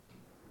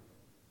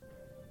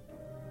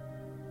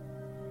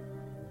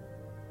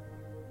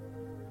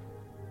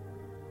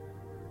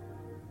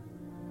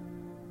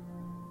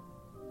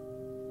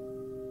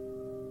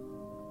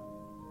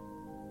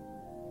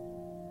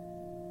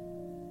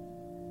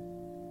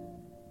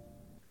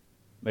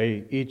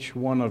May each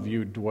one of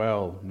you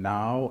dwell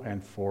now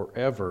and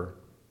forever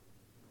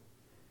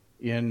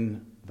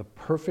in the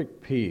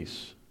perfect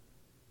peace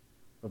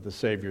of the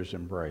Savior's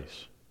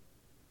embrace.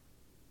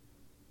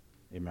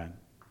 Amen.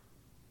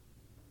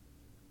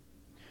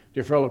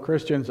 Dear fellow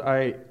Christians,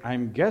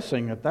 I'm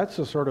guessing that that's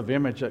the sort of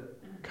image that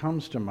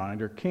comes to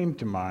mind or came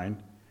to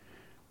mind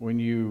when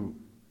you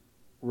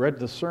read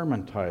the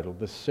sermon title,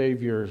 The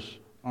Savior's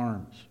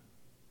Arms.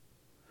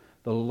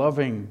 The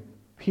loving,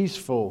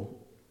 peaceful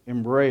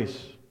embrace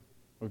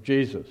of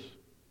Jesus.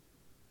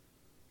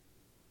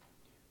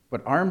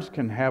 But arms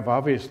can have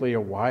obviously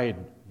a wide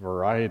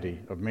variety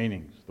of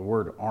meanings. The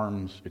word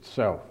arms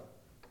itself.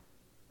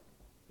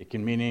 It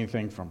can mean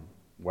anything from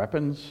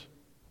weapons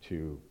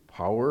to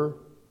power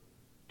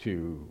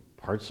to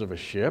parts of a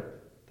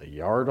ship, the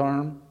yard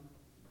arm,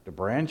 to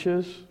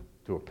branches,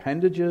 to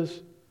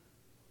appendages.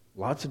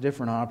 Lots of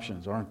different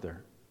options, aren't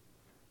there?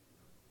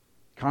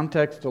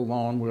 Context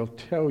alone will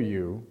tell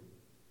you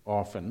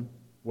often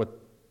what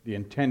the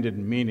intended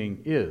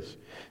meaning is.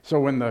 So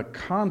when the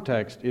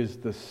context is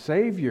the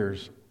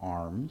Savior's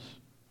arms,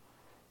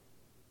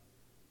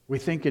 we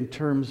think in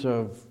terms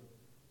of,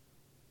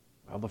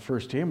 well, the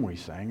first hymn we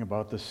sang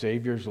about the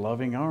Savior's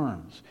loving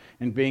arms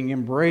and being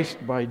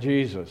embraced by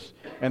Jesus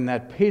and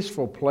that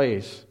peaceful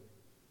place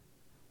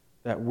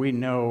that we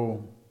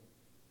know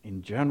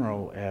in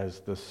general as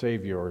the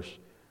Savior's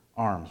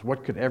arms.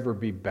 What could ever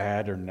be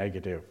bad or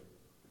negative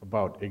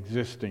about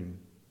existing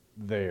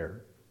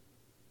there?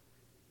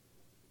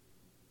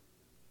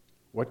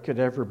 What could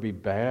ever be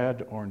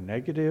bad or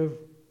negative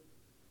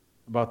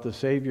about the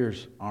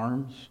Savior's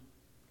arms?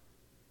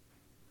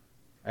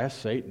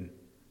 Ask Satan.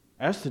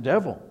 Ask the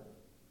devil.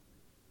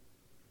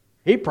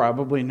 He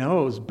probably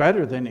knows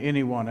better than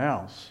anyone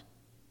else.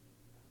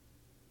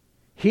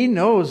 He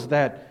knows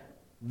that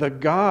the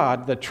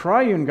God, the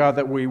triune God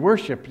that we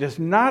worship, is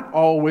not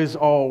always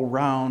all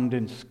round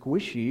and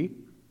squishy.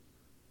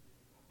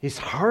 He's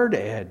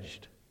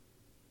hard-edged,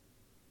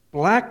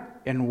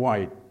 black and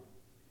white.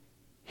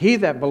 He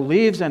that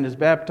believes and is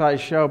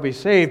baptized shall be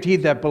saved. He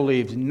that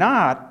believes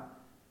not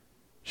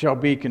shall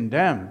be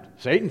condemned.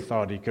 Satan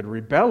thought he could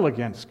rebel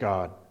against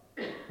God,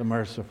 the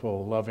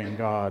merciful, loving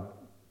God,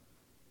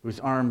 whose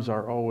arms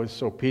are always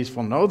so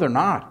peaceful. No, they're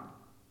not.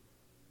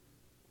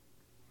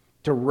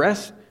 To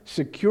rest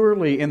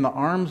securely in the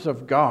arms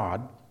of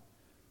God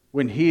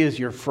when He is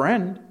your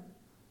friend,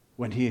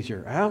 when He is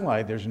your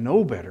ally, there's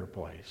no better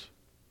place.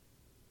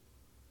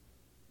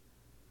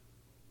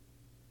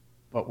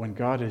 But when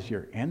God is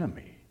your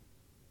enemy,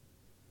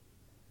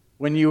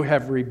 when you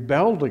have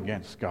rebelled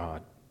against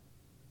God,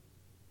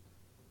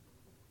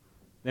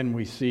 then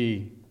we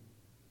see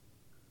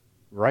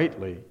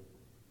rightly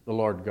the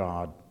Lord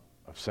God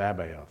of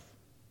Sabaoth,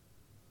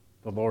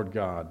 the Lord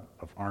God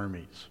of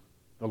armies,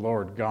 the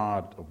Lord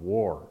God of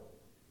war,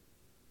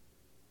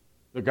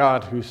 the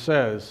God who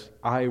says,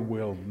 I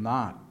will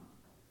not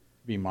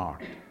be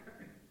mocked.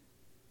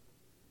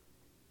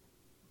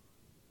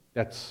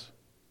 That's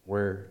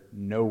where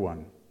no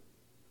one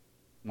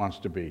wants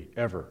to be,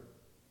 ever.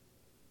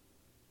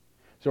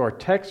 So our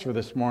text for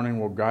this morning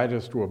will guide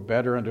us to a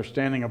better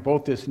understanding of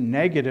both this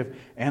negative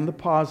and the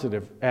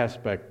positive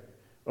aspect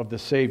of the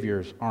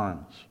Savior's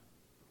arms.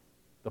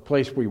 The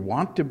place we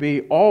want to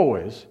be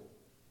always,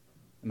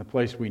 and the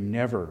place we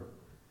never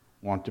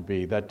want to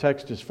be. That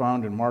text is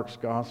found in Mark's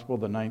Gospel,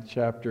 the 9th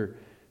chapter,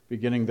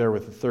 beginning there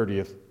with the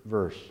 30th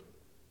verse.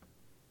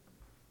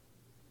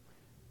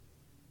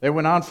 They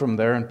went on from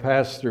there and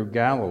passed through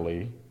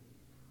Galilee,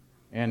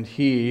 and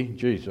he,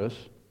 Jesus,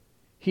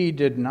 he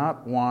did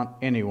not want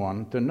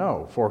anyone to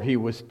know, for he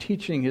was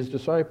teaching his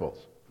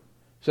disciples,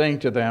 saying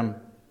to them,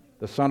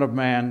 the Son of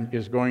Man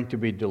is going to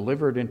be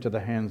delivered into the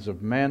hands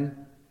of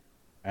men,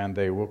 and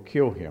they will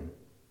kill him.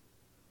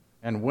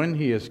 And when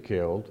he is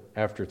killed,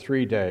 after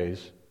 3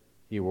 days,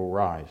 he will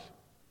rise.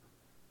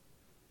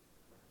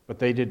 But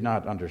they did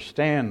not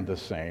understand the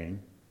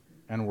saying,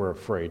 and were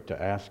afraid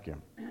to ask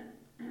him.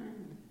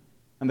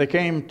 And they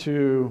came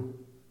to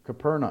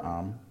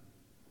Capernaum,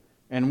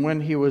 and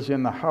when he was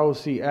in the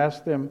house, he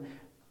asked them,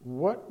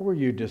 what were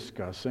you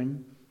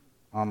discussing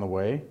on the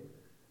way?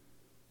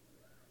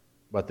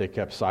 But they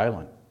kept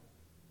silent.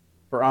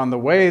 For on the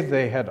way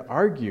they had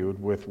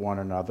argued with one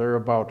another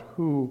about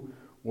who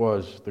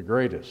was the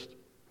greatest.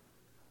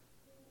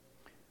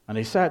 And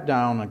he sat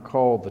down and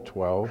called the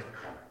 12,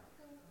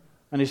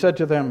 and he said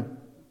to them,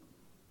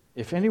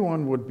 if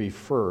anyone would be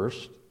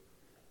first,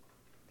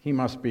 he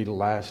must be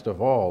last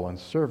of all and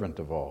servant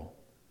of all.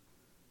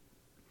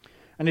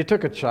 And he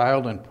took a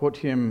child and put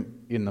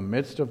him in the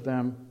midst of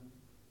them,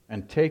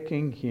 and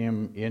taking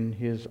him in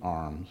his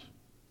arms,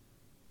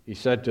 he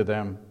said to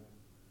them,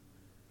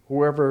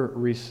 whoever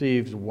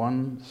receives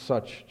one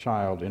such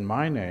child in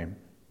my name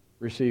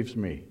receives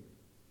me,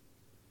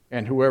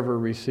 and whoever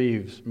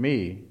receives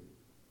me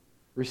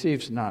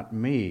receives not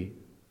me,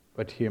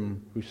 but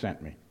him who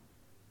sent me.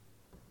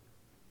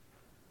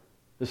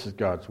 This is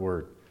God's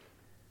word,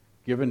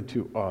 given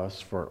to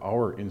us for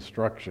our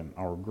instruction,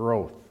 our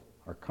growth,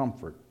 our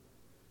comfort.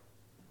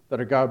 that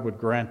our God would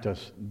grant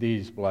us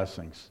these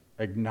blessings.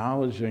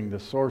 Acknowledging the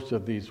source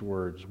of these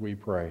words, we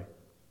pray.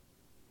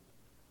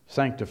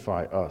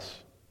 Sanctify us.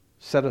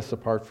 Set us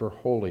apart for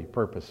holy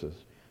purposes.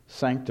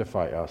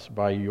 Sanctify us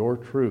by your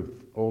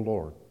truth, O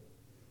Lord.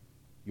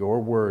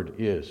 Your word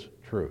is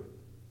truth.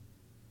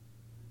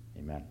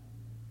 Amen.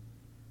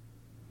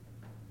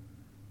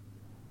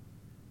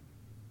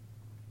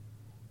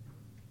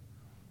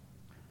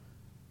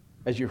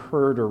 As you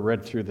heard or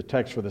read through the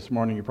text for this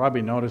morning, you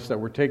probably noticed that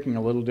we're taking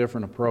a little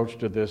different approach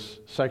to this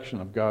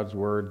section of God's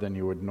Word than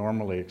you would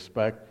normally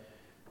expect,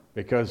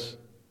 because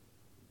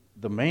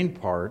the main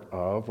part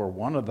of, or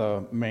one of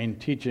the main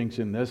teachings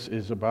in this,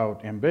 is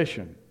about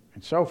ambition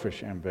and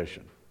selfish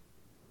ambition,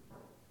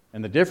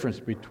 and the difference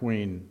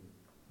between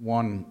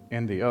one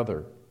and the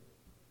other.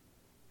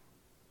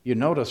 You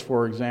notice,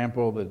 for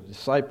example, the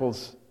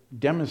disciples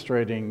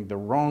demonstrating the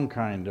wrong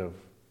kind of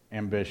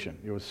ambition.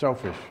 It was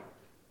selfish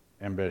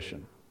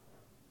ambition.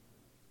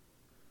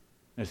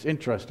 It's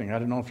interesting, I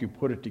don't know if you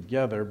put it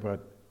together,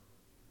 but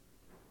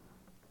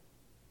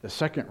the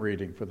second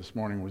reading for this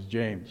morning was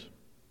James.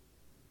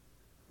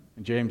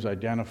 And James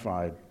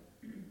identified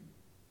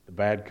the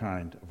bad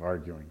kind of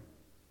arguing,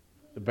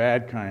 the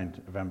bad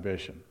kind of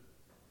ambition,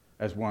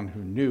 as one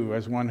who knew,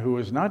 as one who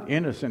was not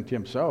innocent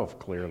himself,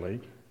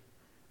 clearly,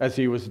 as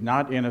he was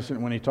not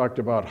innocent when he talked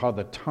about how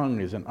the tongue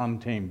is an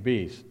untamed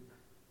beast.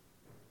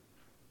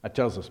 That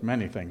tells us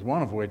many things,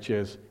 one of which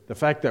is the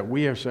fact that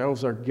we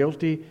ourselves are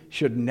guilty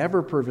should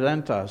never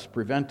prevent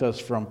us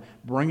from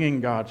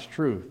bringing God's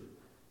truth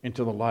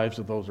into the lives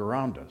of those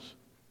around us,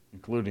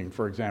 including,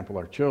 for example,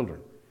 our children.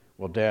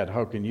 Well, Dad,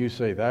 how can you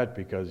say that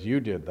because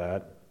you did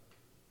that?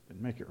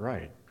 Didn't make it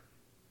right.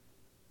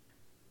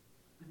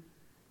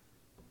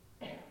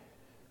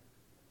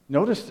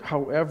 Notice,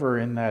 however,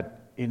 in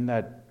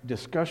that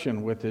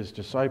discussion with his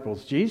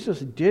disciples,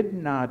 Jesus did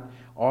not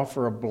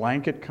offer a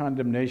blanket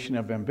condemnation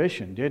of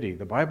ambition, did he?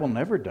 The Bible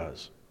never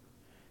does.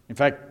 In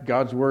fact,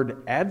 God's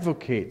Word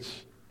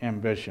advocates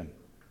ambition,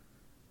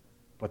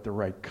 but the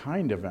right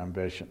kind of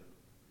ambition.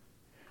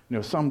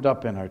 Summed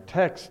up in our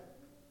text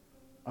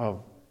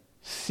of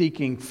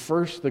seeking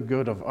first the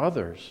good of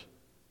others,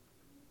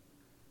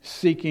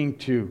 seeking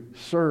to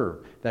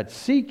serve. That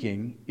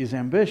seeking is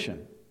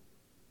ambition.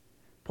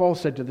 Paul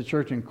said to the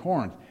church in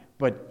Corinth,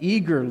 but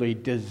eagerly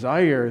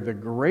desire the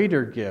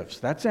greater gifts.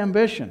 That's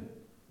ambition.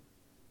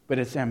 But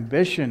it's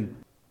ambition.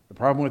 The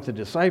problem with the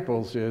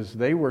disciples is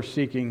they were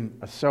seeking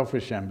a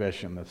selfish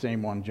ambition, the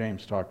same one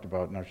James talked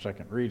about in our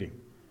second reading.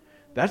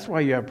 That's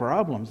why you have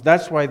problems.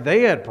 That's why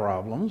they had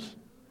problems,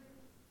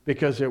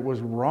 because it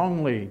was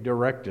wrongly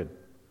directed.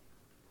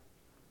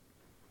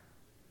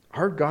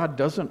 Our God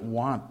doesn't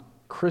want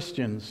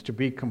Christians to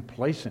be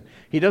complacent.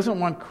 He doesn't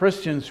want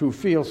Christians who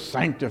feel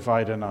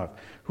sanctified enough,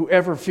 who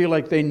ever feel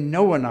like they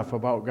know enough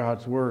about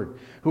God's Word,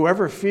 who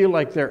ever feel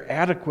like they're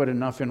adequate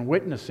enough in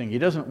witnessing. He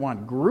doesn't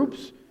want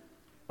groups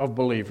of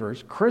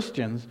believers,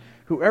 Christians,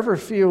 who ever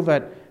feel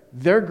that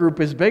their group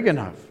is big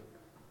enough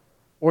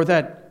or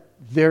that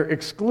they're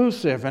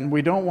exclusive and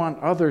we don't want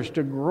others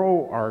to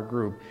grow our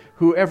group,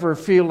 who ever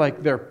feel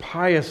like they're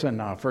pious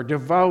enough or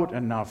devout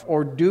enough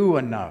or do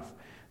enough.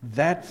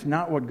 That's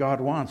not what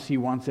God wants. He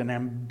wants an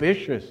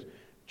ambitious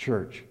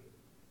church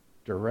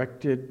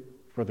directed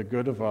for the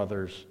good of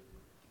others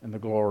and the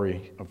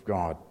glory of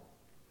God.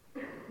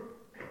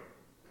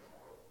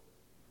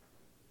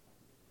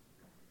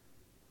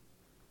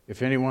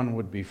 If anyone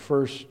would be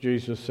first,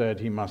 Jesus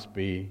said, he must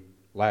be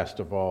last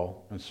of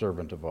all and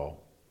servant of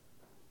all.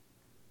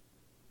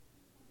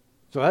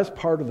 So that's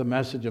part of the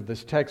message of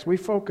this text. We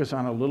focus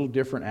on a little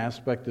different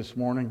aspect this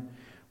morning.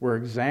 We're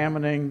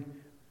examining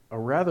a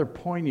rather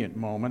poignant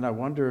moment. I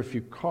wonder if you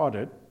caught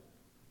it,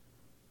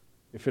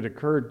 if it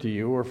occurred to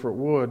you, or if it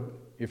would,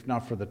 if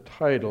not for the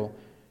title.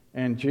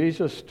 And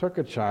Jesus took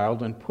a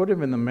child and put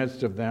him in the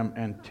midst of them,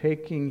 and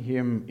taking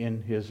him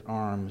in his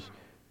arms,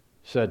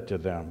 said to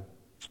them,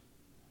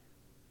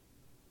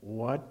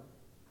 "What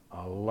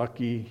a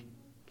lucky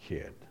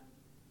kid."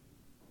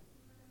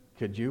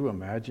 Could you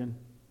imagine?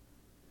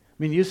 I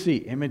mean, you see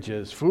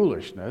images,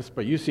 foolishness,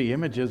 but you see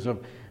images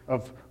of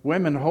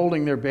women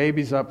holding their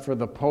babies up for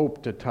the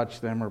Pope to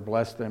touch them or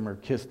bless them or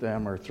kiss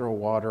them or throw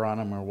water on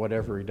them or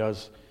whatever he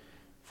does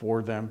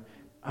for them.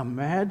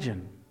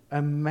 Imagine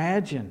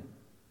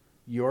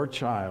your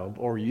child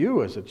or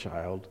you as a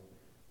child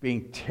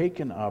being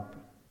taken up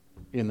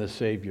in the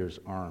Savior's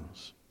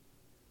arms.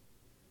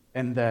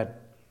 And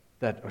that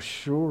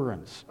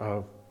assurance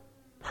of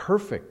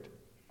perfect,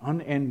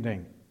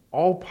 unending,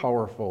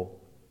 all-powerful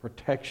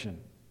protection,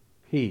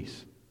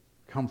 peace,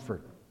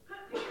 comfort.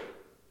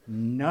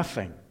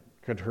 Nothing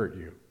could hurt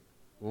you.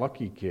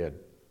 Lucky kid.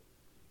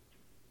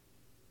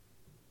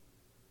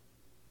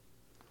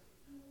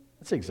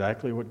 That's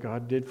exactly what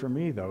God did for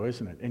me, though,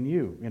 isn't it? And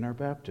you, in our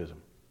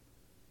baptism.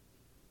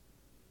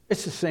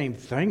 It's the same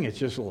thing. It's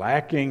just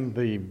lacking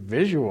the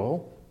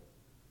visual.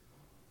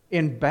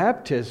 In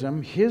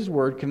baptism, His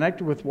Word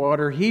connected with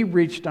water, He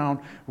reached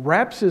down,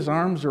 wraps His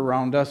arms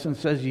around us and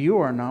says, "You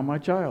are now my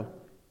child.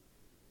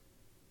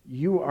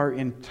 You are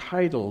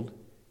entitled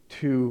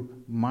to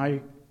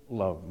my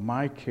love,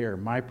 my care,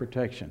 my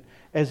protection,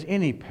 as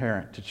any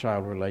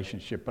parent-to-child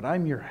relationship. But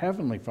I'm your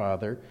heavenly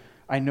Father.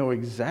 I know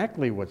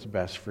exactly what's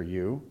best for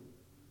you.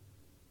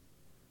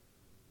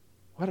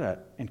 What an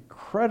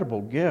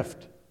incredible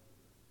gift.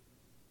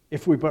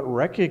 If we but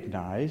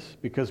recognize,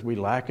 because we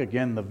lack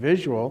again the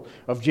visual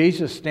of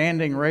Jesus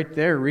standing right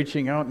there,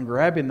 reaching out and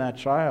grabbing that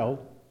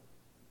child.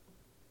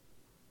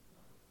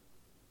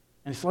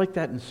 And it's like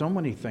that in so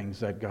many things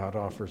that God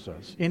offers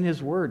us. In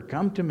His Word,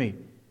 come to me.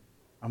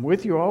 I'm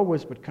with you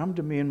always, but come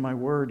to me in my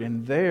Word,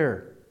 and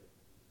there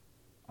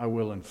I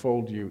will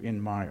enfold you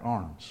in my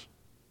arms.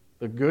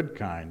 The good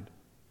kind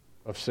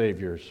of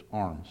Savior's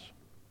arms.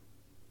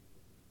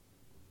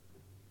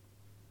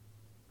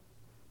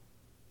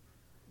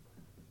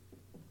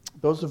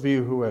 Those of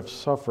you who have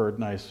suffered,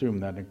 and I assume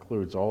that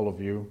includes all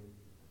of you,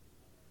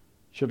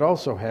 should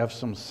also have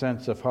some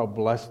sense of how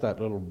blessed that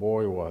little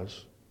boy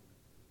was.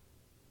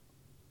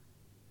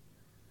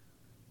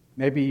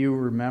 Maybe you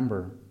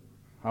remember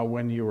how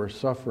when you were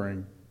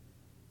suffering,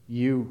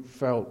 you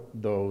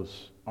felt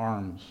those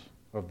arms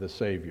of the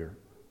Savior.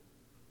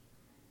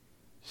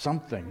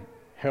 Something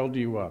held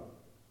you up.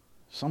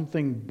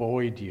 Something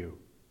buoyed you.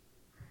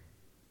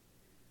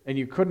 And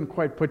you couldn't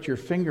quite put your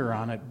finger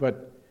on it,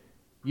 but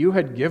you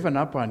had given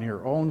up on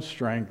your own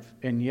strength,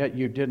 and yet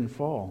you didn't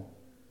fall.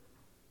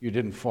 You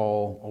didn't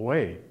fall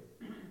away.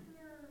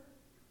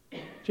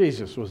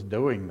 Jesus was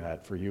doing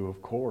that for you, of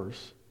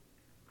course.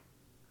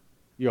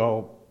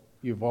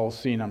 You've all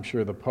seen, I'm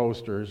sure, the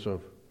posters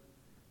of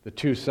the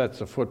 2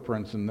 sets of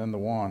footprints and then the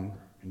one,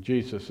 and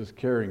Jesus is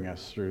carrying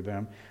us through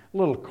them. A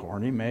little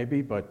corny,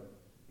 maybe, but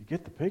you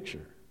get the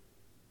picture.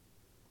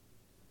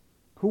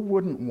 Who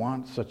wouldn't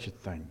want such a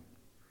thing?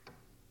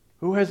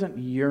 Who hasn't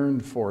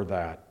yearned for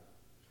that?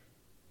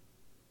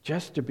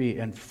 Just to be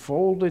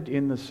enfolded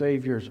in the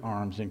Savior's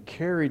arms and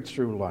carried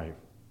through life.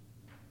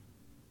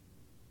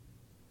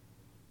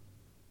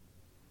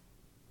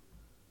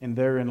 And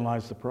therein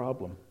lies the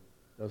problem,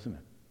 doesn't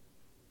it?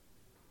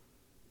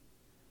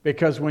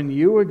 Because when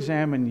you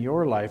examine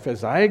your life,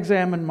 as I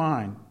examine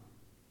mine,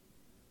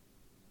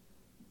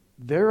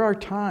 there are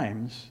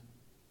times,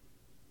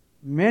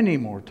 many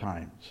more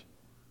times,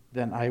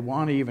 than I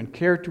want to even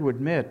care to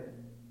admit,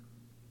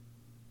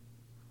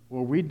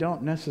 where we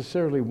don't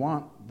necessarily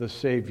want the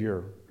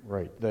Savior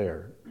right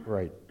there,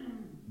 right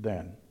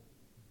then.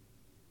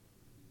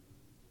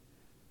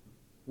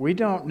 We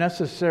don't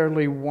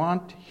necessarily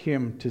want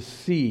Him to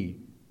see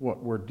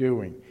what we're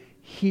doing,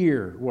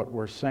 hear what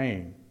we're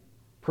saying,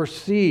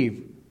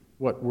 perceive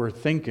what we're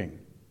thinking.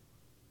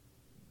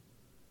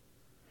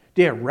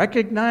 Do you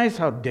recognize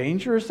how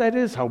dangerous that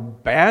is, how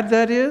bad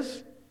that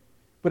is?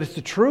 But it's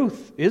the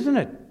truth, isn't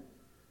it?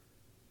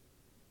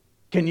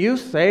 Can you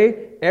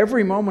say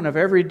every moment of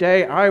every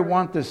day, I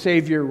want the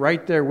Savior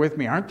right there with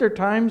me? Aren't there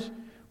times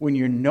when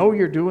you know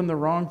you're doing the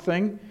wrong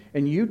thing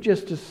and you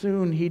just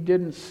assume He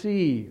didn't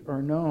see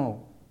or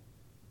know?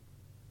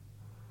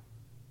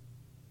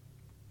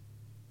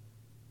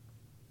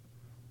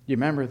 You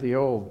remember the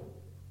old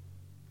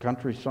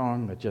country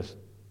song that just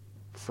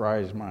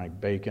fries my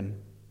bacon?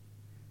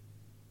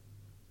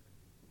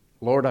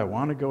 Lord, I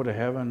want to go to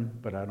heaven,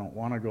 but I don't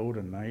want to go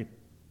tonight.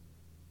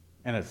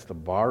 And it's the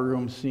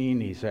barroom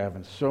scene. He's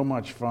having so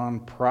much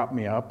fun. Prop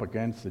me up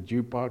against the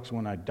jukebox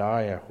when I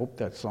die. I hope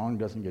that song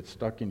doesn't get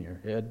stuck in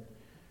your head.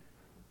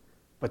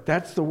 But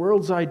that's the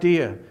world's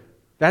idea.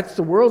 That's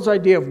the world's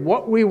idea of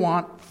what we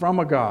want from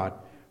a God.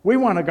 We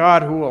want a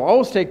God who will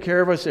always take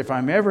care of us. If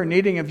I'm ever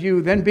needing of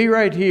you, then be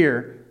right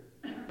here.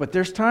 But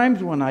there's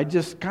times when I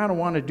just kind of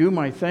want to do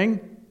my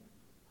thing.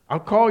 I'll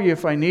call you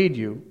if I need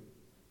you.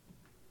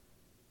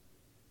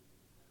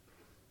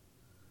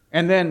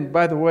 And then,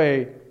 by the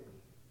way,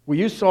 will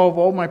you solve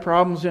all my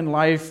problems in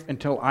life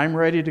until I'm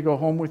ready to go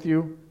home with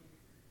you?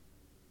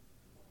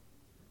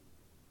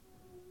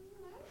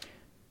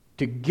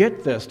 To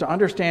get this, to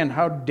understand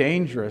how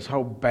dangerous,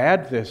 how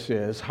bad this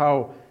is,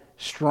 how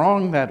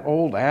strong that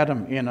old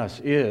Adam in us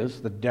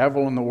is, the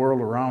devil in the world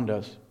around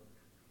us,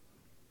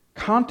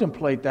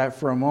 contemplate that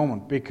for a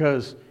moment,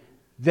 because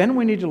then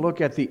we need to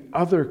look at the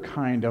other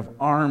kind of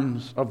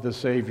arms of the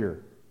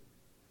Savior.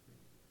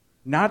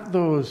 Not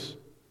those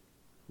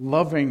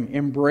loving,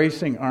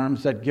 embracing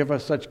arms that give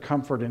us such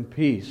comfort and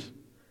peace,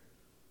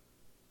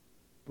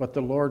 but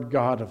the Lord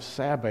God of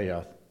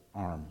Sabaoth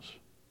arms.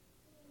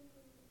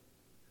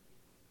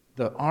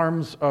 The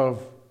arms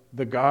of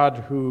the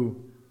God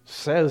who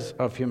says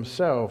of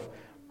Himself,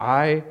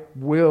 I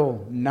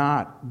will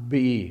not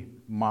be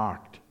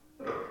mocked.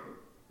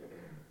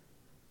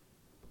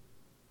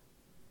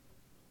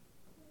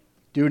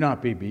 Do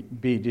not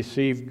be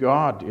deceived.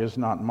 God is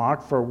not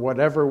mocked, for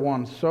whatever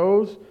one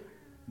sows,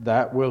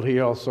 that will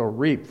he also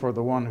reap. For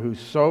the one who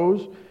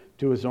sows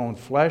to his own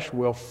flesh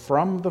will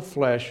from the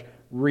flesh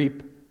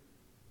reap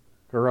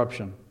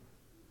corruption.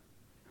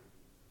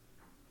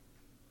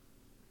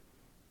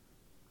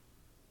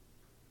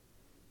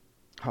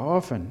 How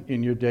often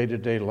in your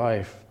day-to-day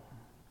life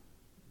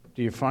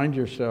do you find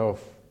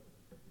yourself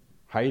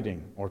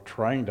hiding or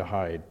trying to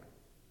hide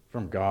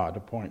from God, a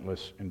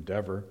pointless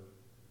endeavor.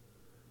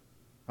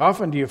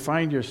 Often do you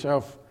find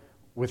yourself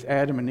with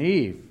Adam and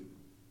Eve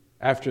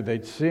after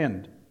they'd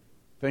sinned,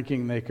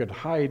 thinking they could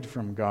hide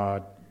from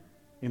God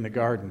in the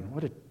garden.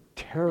 What a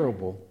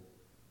terrible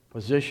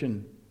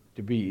position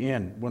to be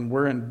in when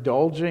we're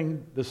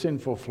indulging the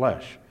sinful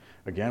flesh.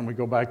 Again, we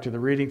go back to the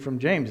reading from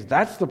James.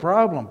 That's the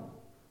problem.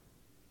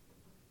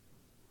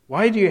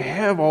 Why do you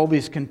have all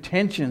these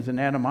contentions and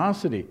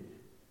animosity?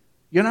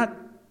 You're not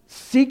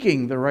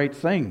seeking the right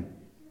thing.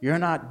 You're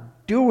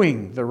not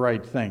doing the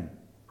right thing.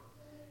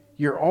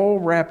 You're all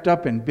wrapped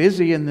up and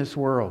busy in this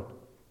world.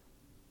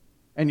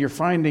 And you're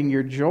finding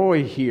your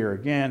joy here.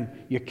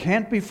 Again, you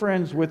can't be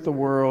friends with the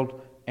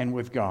world and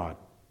with God.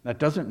 That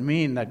doesn't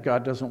mean that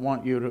God doesn't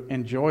want you to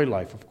enjoy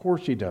life. Of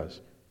course He does.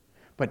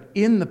 But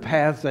in the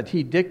paths that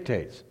He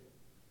dictates.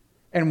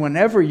 And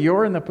whenever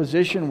you're in the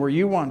position where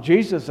you want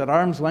Jesus at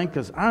arm's length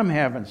because I'm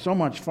having so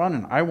much fun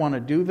and I want to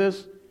do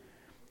this,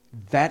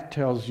 that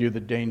tells you the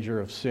danger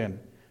of sin.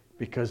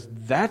 Because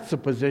that's a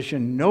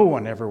position no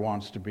one ever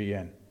wants to be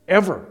in.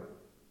 Ever.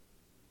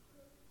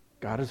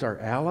 God is our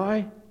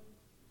ally,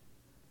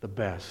 the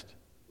best.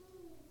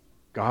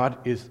 God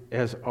is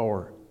as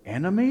our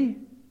enemy,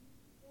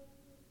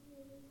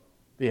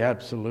 the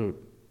absolute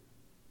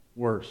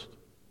worst.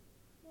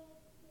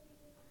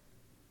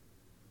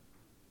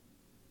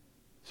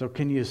 So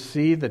can you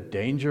see the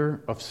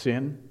danger of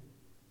sin?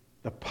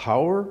 The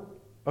power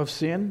of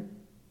sin?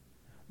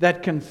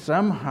 That can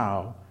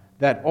somehow,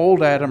 that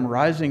old Adam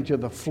rising to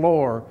the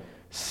floor,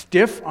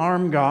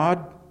 stiff-arm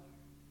God.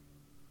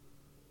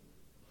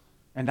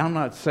 And I'm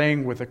not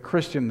saying with a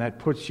Christian that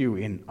puts you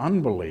in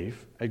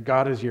unbelief, that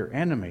God is your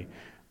enemy.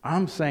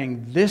 I'm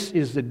saying this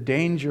is the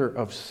danger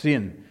of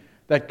sin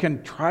that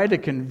can try to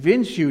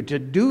convince you to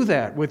do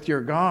that with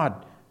your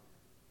God.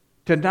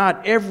 To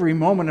not every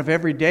moment of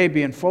every day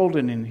be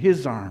enfolded in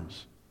His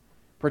arms,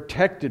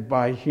 protected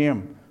by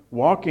Him,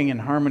 walking in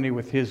harmony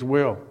with His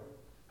will.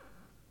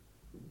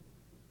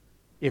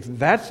 If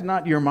that's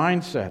not your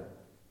mindset,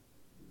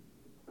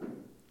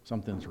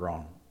 something's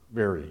wrong,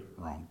 very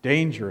wrong,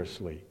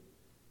 dangerously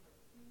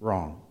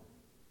wrong.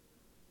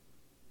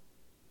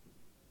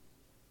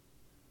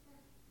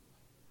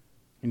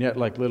 And yet,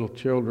 like little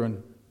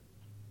children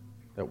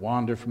that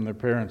wander from their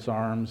parents'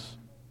 arms,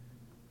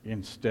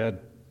 instead,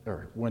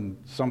 or when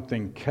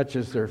something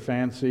catches their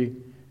fancy,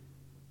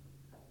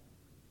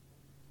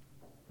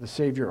 the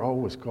Savior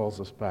always calls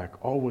us back,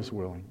 always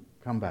willing.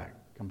 Come back,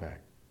 come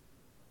back.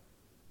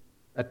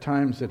 At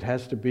times it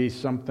has to be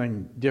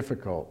something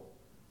difficult.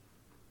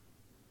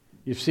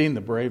 You've seen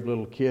the brave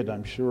little kid,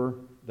 I'm sure,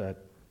 that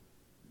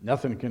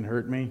nothing can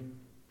hurt me.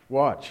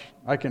 Watch,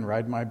 I can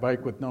ride my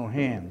bike with no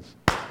hands.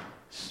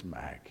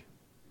 Smack.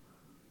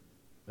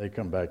 They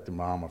come back to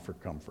mama for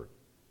comfort.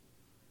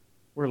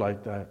 We're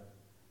like that.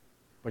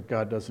 But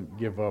God doesn't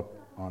give up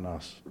on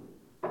us.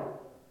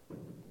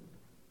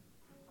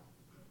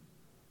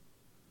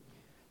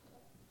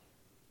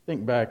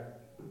 Think back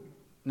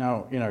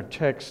now in our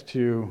text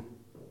to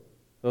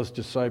those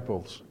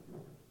disciples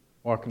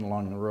walking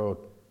along the road.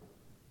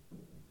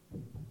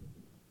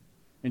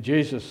 And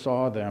Jesus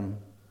saw them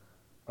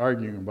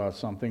arguing about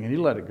something, and He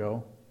let it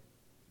go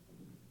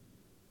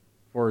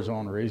for His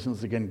own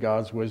reasons. Again,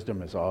 God's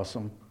wisdom is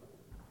awesome.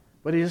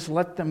 But He just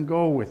let them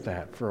go with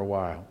that for a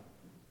while.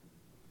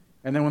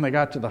 And then when they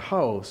got to the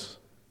house,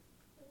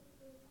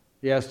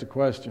 He asked a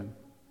question.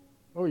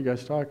 What were you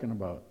guys talking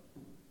about?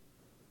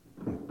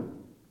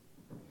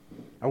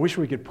 I wish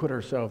we could put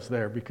ourselves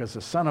there, because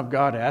the Son of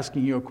God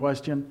asking you a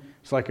question,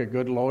 it's like a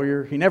good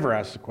lawyer. He never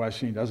asks a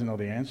question he doesn't know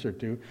the answer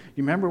to. You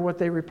remember what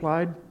they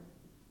replied?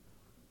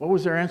 What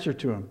was their answer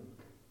to Him?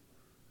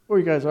 What were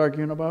you guys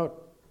arguing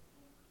about?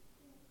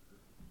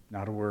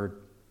 Not a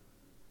word.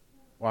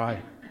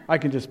 Why? I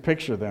can just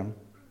picture them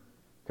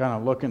kind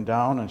of looking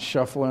down and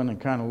shuffling and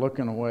kind of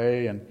looking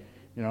away, and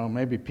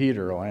maybe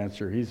Peter will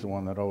answer. He's the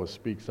one that always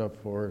speaks up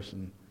for us.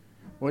 And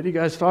what are you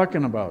guys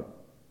talking about?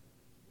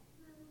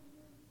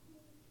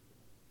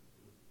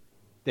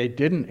 They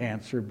didn't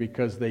answer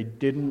because they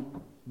didn't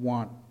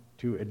want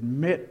to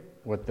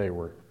admit what they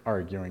were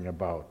arguing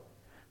about,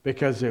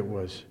 because it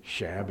was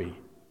shabby,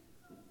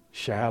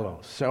 shallow,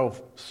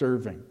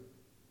 self-serving.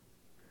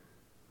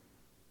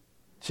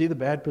 See the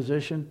bad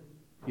position?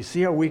 You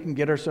see how we can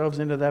get ourselves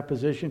into that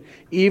position?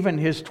 Even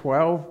His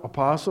 12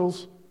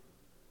 apostles,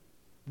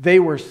 they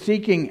were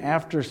seeking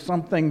after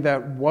something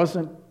that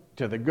wasn't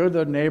to the good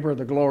of the neighbor,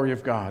 the glory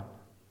of God.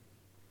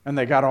 And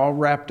they got all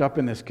wrapped up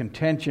in this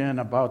contention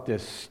about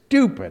this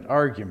stupid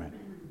argument.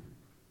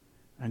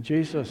 And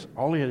Jesus,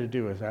 all He had to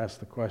do was ask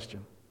the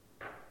question.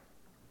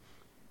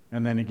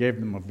 And then He gave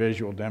them a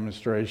visual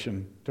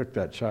demonstration, took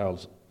that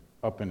child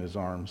up in His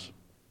arms.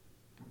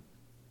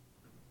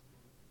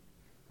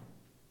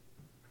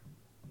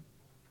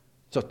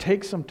 So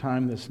take some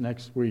time this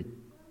next week.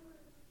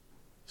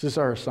 This is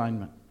our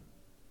assignment.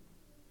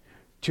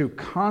 To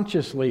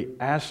consciously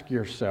ask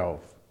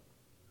yourself,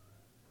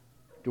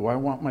 do I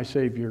want my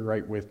Savior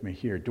right with me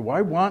here? Do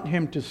I want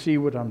Him to see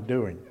what I'm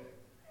doing?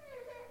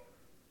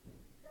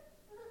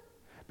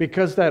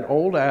 Because that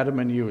old Adam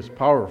in you is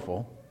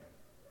powerful,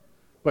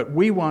 but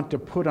we want to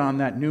put on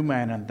that new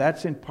man, and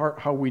that's in part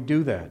how we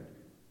do that.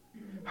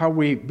 How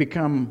we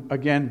become,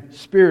 again,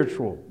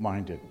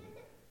 spiritual-minded.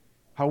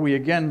 How we,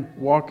 again,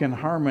 walk in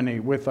harmony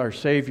with our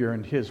Savior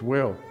and His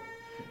will.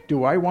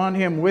 Do I want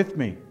Him with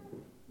me?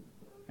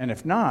 And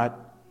if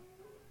not,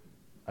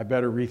 I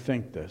better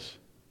rethink this.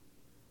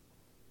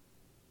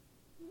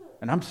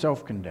 And I'm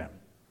self-condemned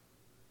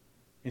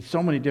in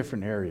so many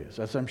different areas,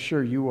 as I'm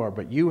sure you are,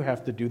 but you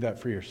have to do that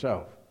for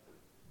yourself.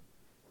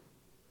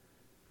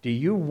 Do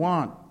you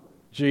want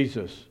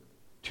Jesus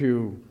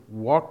to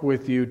walk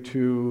with you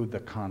to the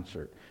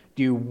concert?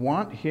 Do you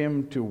want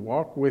Him to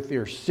walk with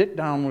you or sit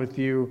down with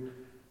you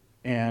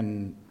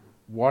and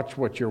watch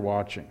what you're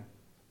watching?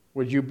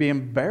 Would you be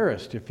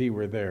embarrassed if He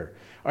were there?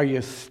 Are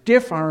you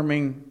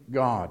stiff-arming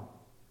God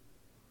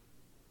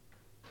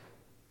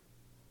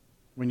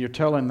when you're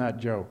telling that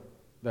joke,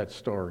 that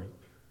story?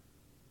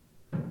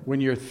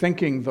 When you're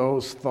thinking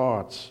those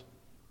thoughts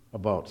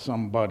about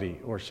somebody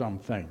or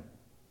something?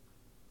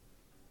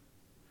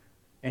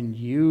 And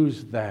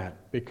use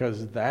that,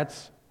 because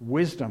that's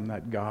wisdom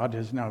that God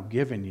has now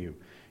given you.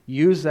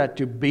 Use that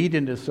to beat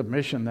into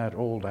submission that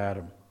old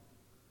Adam.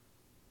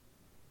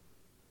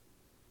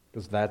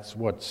 Because that's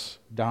what's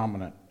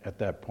dominant at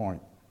that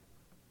point.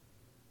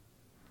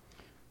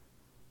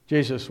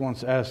 Jesus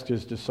once asked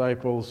His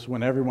disciples,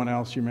 when everyone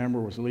else, you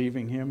remember, was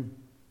leaving Him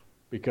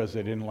because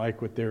they didn't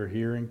like what they were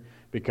hearing,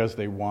 because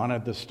they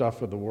wanted the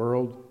stuff of the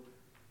world.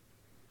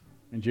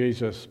 And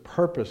Jesus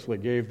purposely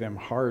gave them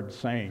hard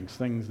sayings,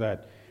 things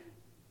that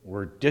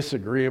were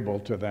disagreeable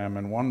to them,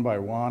 and one by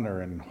one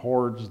or in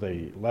hordes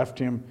they left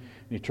Him.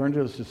 And He turned to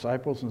His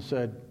disciples and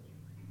said,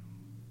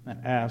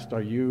 and asked,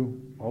 are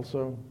you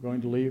also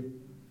going to leave?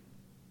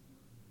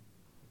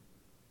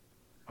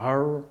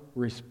 Our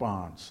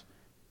response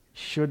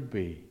should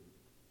be,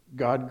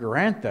 God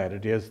grant that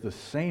it is the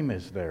same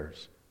as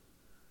theirs.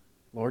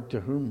 Lord, to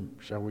whom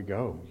shall we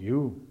go?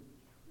 You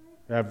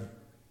have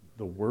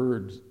the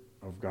words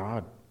of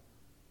God.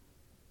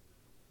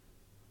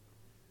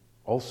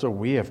 Also,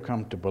 we have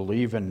come to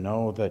believe and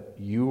know that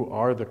you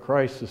are the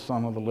Christ, the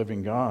Son of the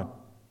living God.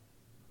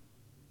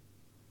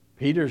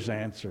 Peter's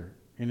answer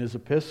in his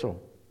epistle,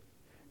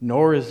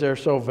 nor is there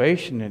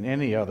salvation in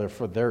any other,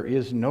 for there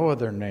is no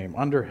other name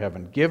under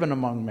heaven given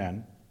among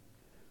men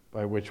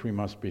by which we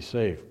must be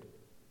saved.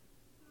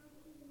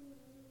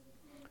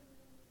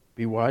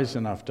 Be wise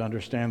enough to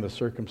understand the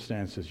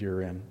circumstances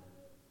you're in.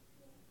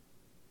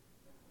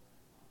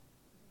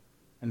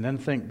 And then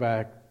think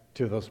back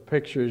to those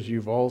pictures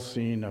you've all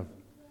seen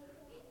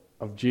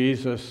of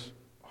Jesus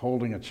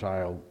holding a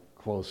child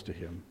close to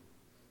Him.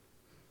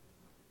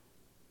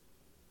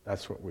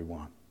 That's what we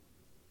want.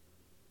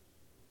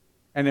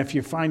 And if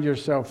you find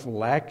yourself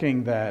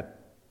lacking that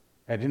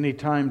at any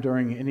time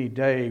during any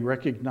day,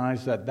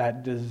 recognize that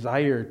that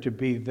desire to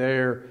be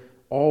there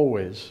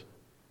always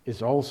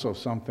is also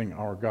something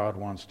our God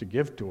wants to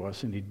give to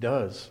us, and He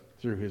does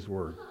through His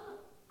Word.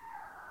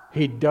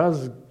 He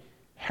does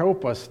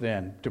help us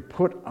then to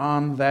put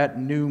on that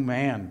new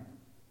man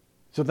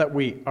so that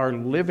we are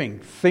living,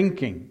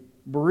 thinking,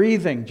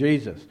 breathing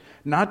Jesus,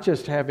 not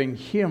just having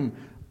Him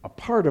a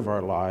part of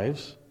our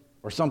lives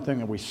or something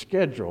that we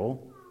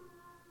schedule,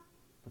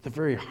 but the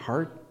very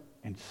heart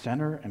and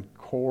center and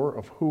core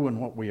of who and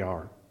what we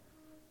are.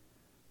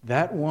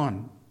 That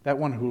one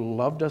who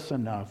loved us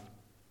enough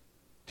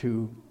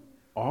to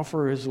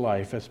offer His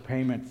life as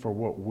payment for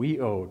what we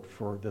owed,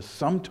 for the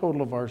sum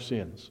total of our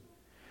sins.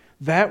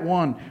 That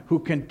one who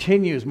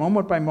continues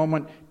moment by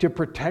moment to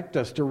protect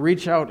us, to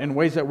reach out in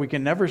ways that we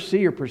can never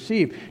see or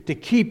perceive, to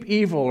keep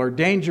evil or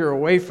danger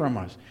away from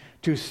us,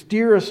 to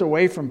steer us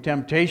away from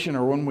temptation,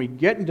 or when we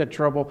get into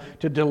trouble,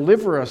 to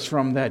deliver us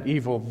from that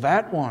evil.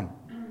 That one,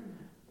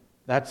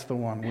 that's the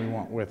one we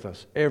want with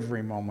us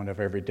every moment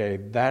of every day.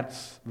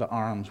 That's the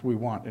arms we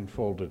want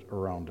enfolded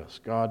around us.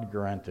 God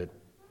grant it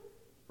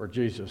for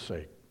Jesus'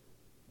 sake.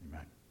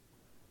 Amen.